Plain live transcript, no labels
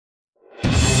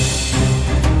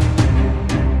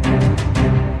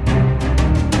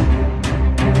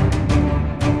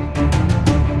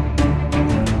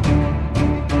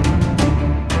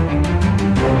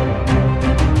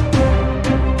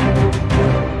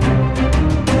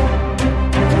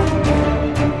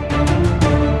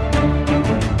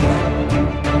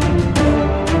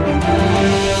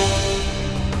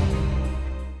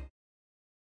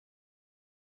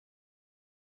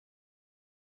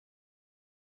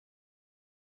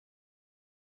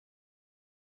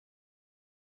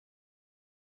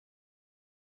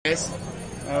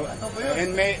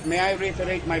And may I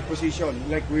reiterate my position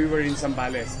like we were in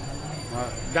Zambales.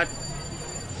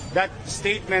 That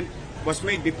statement was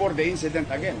made before the incident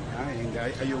again.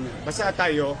 Basta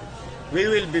tayo, we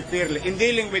will be fearless in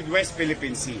dealing with West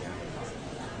Philippine Sea.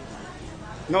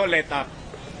 No let up.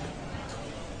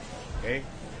 Okay?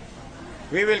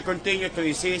 We will continue to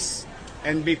insist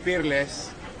and be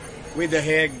fearless with the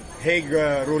Hague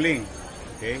ruling.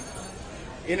 Okay?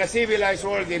 In a civilized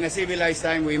world, in a civilized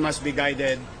time, we must be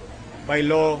guided by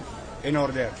law and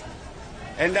order.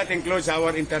 And that includes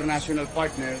our international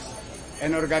partners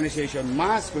and organizations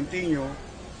must continue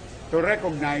to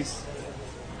recognize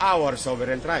our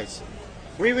sovereign rights.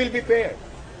 We will be fair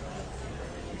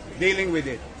dealing with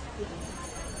it.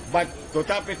 But to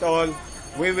top it all,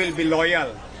 we will be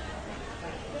loyal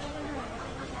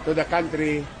to the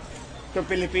country, to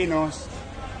Filipinos,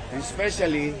 and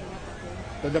especially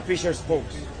to the fishers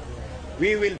folks.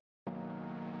 We will.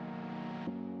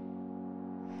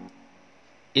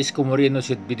 Isko Moreno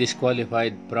should be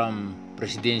disqualified from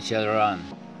presidential run.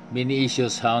 Many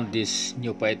issues hound this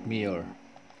new fight mayor.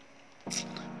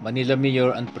 Manila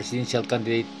mayor and presidential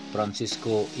candidate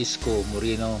Francisco Isko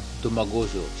Moreno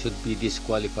Dumagoso should be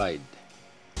disqualified.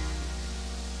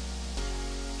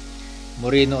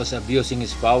 Moreno is abusing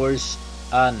his powers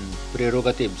and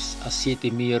prerogatives as city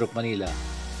mayor of Manila.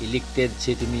 Elected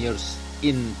city mayors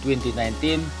in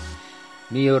 2019,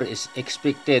 mayor is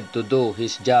expected to do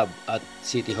his job at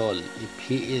City Hall. If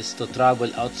he is to travel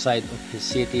outside of his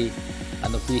city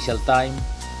an official time,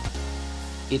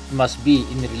 it must be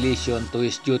in relation to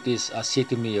his duties as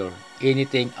city mayor.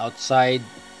 Anything outside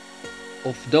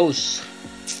of those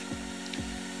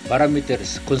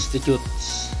parameters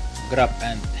constitutes graft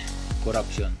and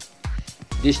corruption.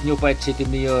 This new fight city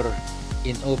mayor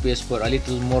in office for a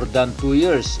little more than 2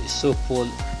 years is so full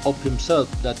of himself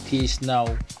that he is now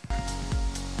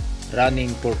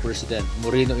running for president.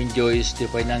 Moreno enjoys the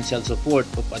financial support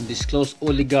of undisclosed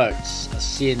oligarchs as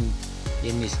seen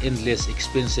in his endless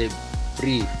expensive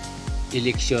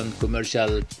pre-election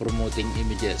commercial promoting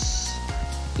images.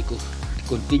 The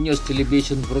continuous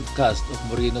television broadcast of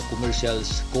Moreno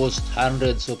commercials cost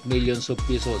hundreds of millions of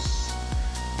pesos.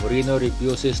 Moreno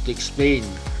refuses to explain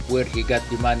where he got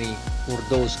the money for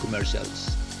those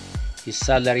commercials. His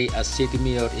salary as city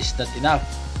mayor is not enough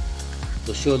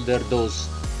to shoulder those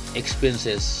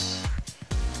expenses.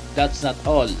 That's not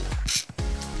all.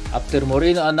 After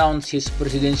Moreno announced his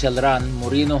presidential run,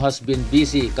 Moreno has been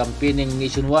busy campaigning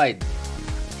nationwide.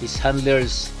 His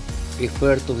handlers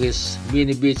refer to his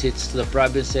many visits to the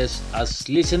provinces as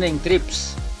listening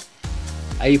trips,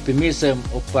 a euphemism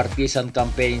of partisan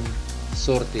campaign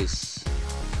sorties.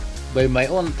 By my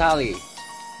own tally,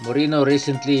 Moreno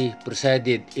recently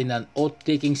presided in an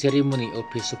oath-taking ceremony of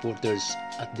his supporters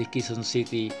at the Quezon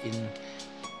City in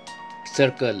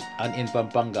Circle and in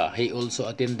Pampanga. He also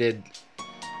attended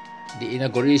the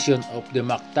inauguration of the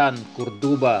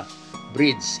Mactan-Cordoba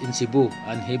Bridge in Cebu,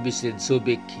 and he visited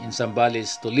Subic in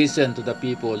Zambales to listen to the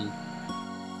people.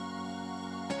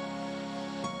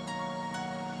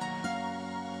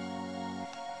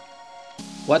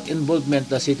 What involvement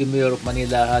the city mayor of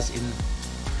Manila has in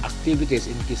activities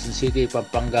in Quezon City,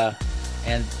 Pampanga,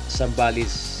 and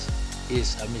Zambales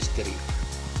is a mystery.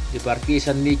 The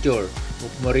partisan nature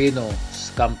of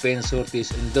Moreno's campaign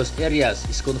sorties in those areas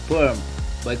is confirmed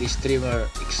by the streamer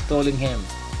extolling him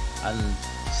and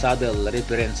subtle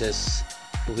references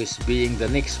to his being the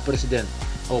next president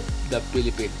of the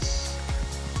Philippines.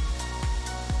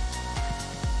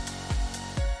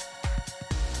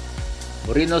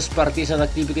 Moreno's partisan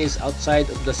activities outside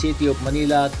of the city of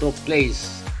Manila took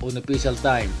place on official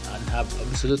time and have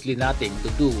absolutely nothing to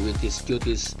do with his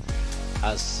duties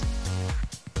as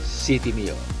city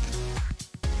mayor.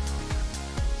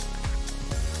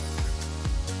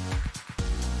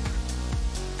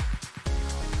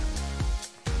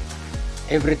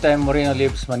 Every time Moreno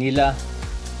leaves Manila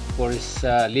for his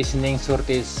listening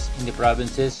sorties in the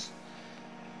provinces,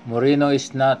 Moreno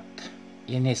is not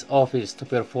in his office to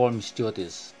perform his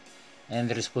duties and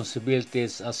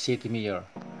responsibilities as city mayor.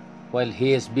 While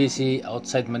he is busy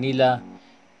outside Manila,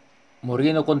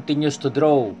 Moreno continues to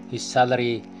draw his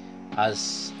salary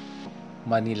as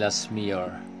Manila's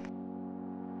mayor.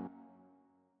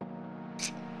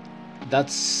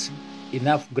 That's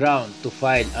enough ground to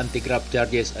file anti-graft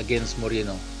charges against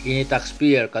Moreno. Any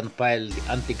taxpayer can file the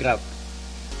anti-graft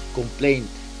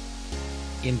complaint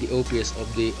in the office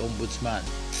of the Ombudsman.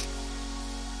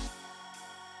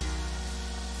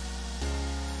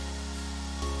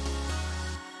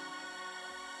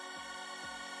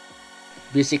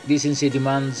 Basic decency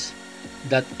demands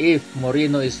that if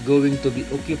Moreno is going to be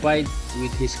occupied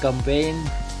with his campaign,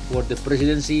 for the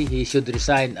presidency, he should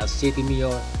resign as city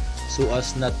mayor so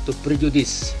as not to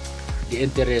prejudice the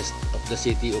interest of the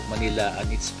city of Manila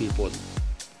and its people.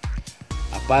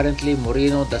 Apparently,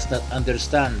 Moreno does not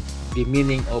understand the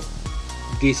meaning of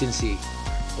decency.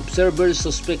 Observers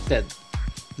suspected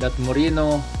that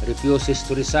Moreno refuses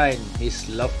to resign his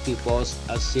lofty post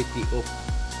as city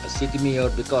mayor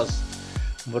because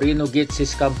Moreno gets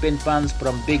his campaign funds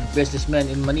from big businessmen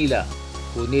in Manila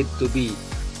who need to be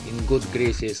in good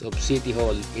graces of City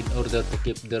Hall in order to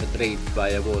keep their trade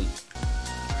viable.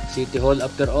 City Hall,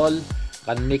 after all,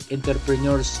 can make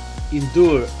entrepreneurs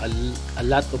endure a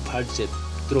lot of hardship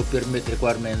through permit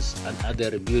requirements and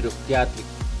other bureaucratic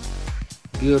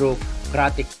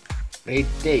red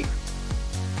tape.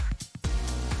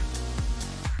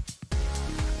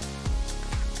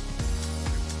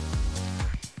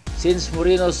 Since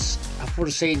Moreno's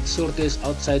aforesaid sorties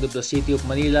outside of the city of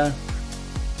Manila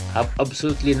have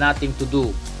absolutely nothing to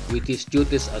do with his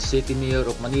duties as city mayor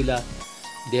of Manila,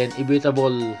 the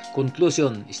inevitable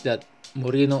conclusion is that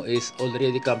Moreno is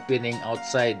already campaigning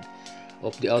outside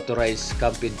of the authorized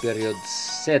campaign periods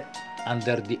set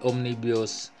under the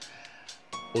omnibus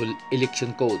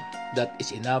election code. That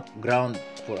is enough ground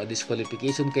for a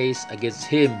disqualification case against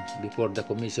him before the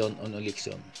Commission on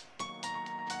Election.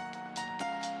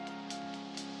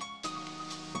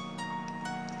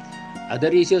 Other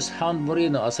issues hound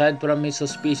Moreno aside from his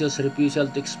suspicious refusal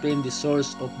to explain the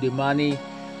source of the money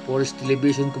for his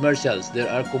television commercials.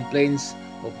 There are complaints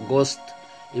of ghost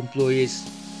employees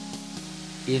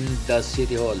in the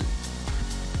City Hall.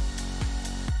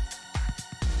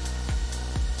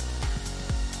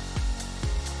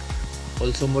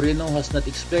 Also, Moreno has not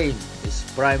explained his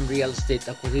prime real estate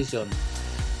acquisition.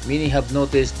 Many have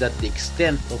noticed that the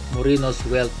extent of Moreno's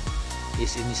wealth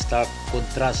is in stark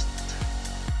contrast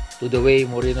to the way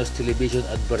Moreno's television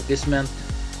advertisement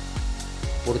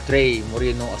portray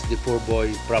Moreno as the poor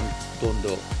boy from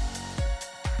Tondo.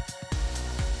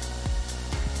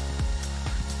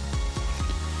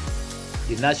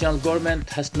 The national government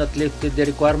has not lifted the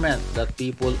requirement that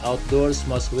people outdoors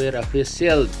must wear a face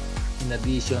shield in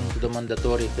addition to the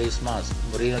mandatory face mask.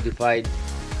 Moreno defied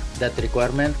that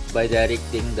requirement by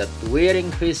directing that wearing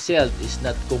face shield is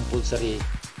not compulsory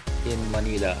in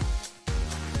Manila.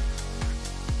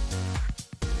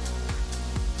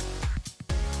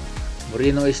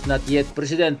 Moreno is not yet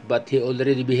president, but he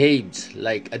already behaves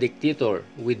like a dictator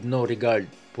with no regard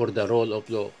for the rule of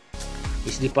law.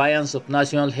 His defiance of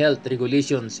national health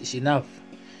regulations is enough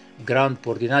ground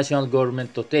for the national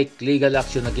government to take legal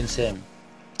action against him.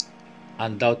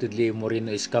 Undoubtedly,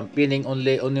 Moreno is campaigning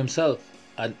only on himself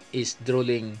and is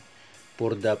drooling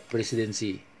for the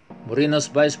presidency. Moreno's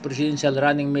vice presidential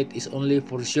running mate is only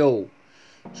for show,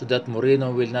 so that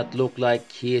Moreno will not look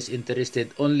like he is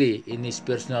interested only in his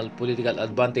personal political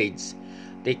advantage.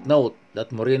 Take note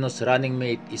that Moreno's running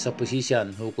mate is a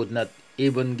politician who could not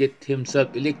even get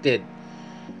himself elected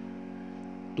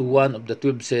to one of the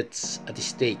 12 seats at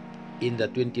stake in the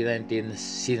 2019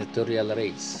 senatorial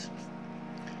race.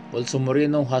 Also,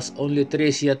 Moreno has only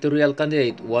 3 senatorial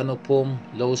candidates, one of whom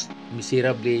lost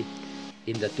miserably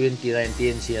in the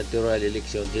 2019 senatorial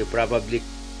election. He probably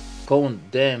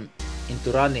counted them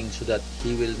into running so that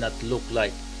he will not look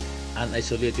like an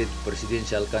isolated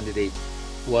presidential candidate,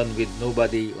 one with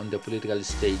nobody on the political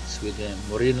stage with him.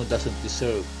 Moreno doesn't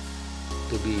deserve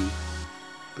to be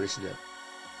president.